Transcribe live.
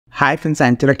Hi friends,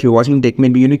 I'm Tilak, you're watching Tech May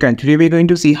Be Unique, and today we're going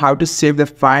to see how to save the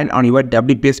file on your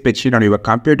WPS spreadsheet on your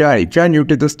computer. If you are new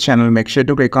to this channel, make sure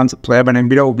to click on the play button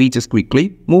below. We just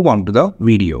quickly move on to the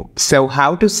video. So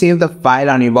how to save the file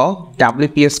on your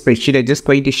WPS spreadsheet, I'm just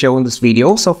going to show in this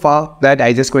video. So for that,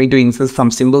 I'm just going to insert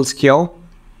some symbols here.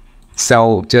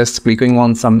 So just clicking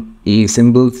on some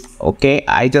symbols. Okay,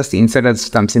 I just inserted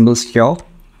some symbols here.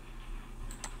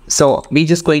 So we're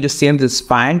just going to save this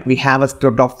file. We have a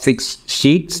script of 6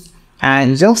 sheets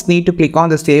and just need to click on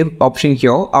the save option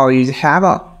here, or you have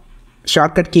a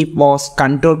shortcut key was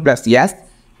Ctrl+S.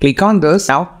 Click on this.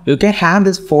 Now you can have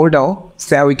this folder,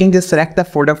 so you can just select the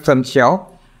folder from here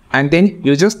and then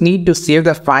you just need to save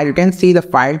the file. You can see the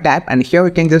file tab and here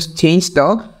you can just change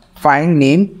the file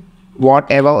name,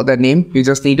 whatever the name you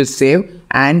just need to save,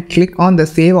 and click on the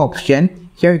save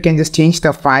option. Here you can just change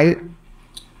the file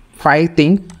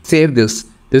thing, save this.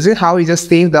 This is how you just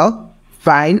save the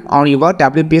file on your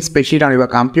WPS spreadsheet on your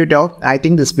computer. I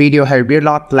think this video helped you a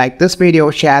lot. Like this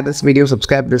video, share this video,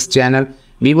 subscribe to this channel.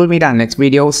 We will meet on next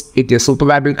videos with your super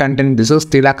valuable content. This is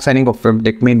Tilak signing off from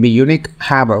Tech May Be Unique.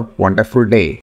 Have a wonderful day.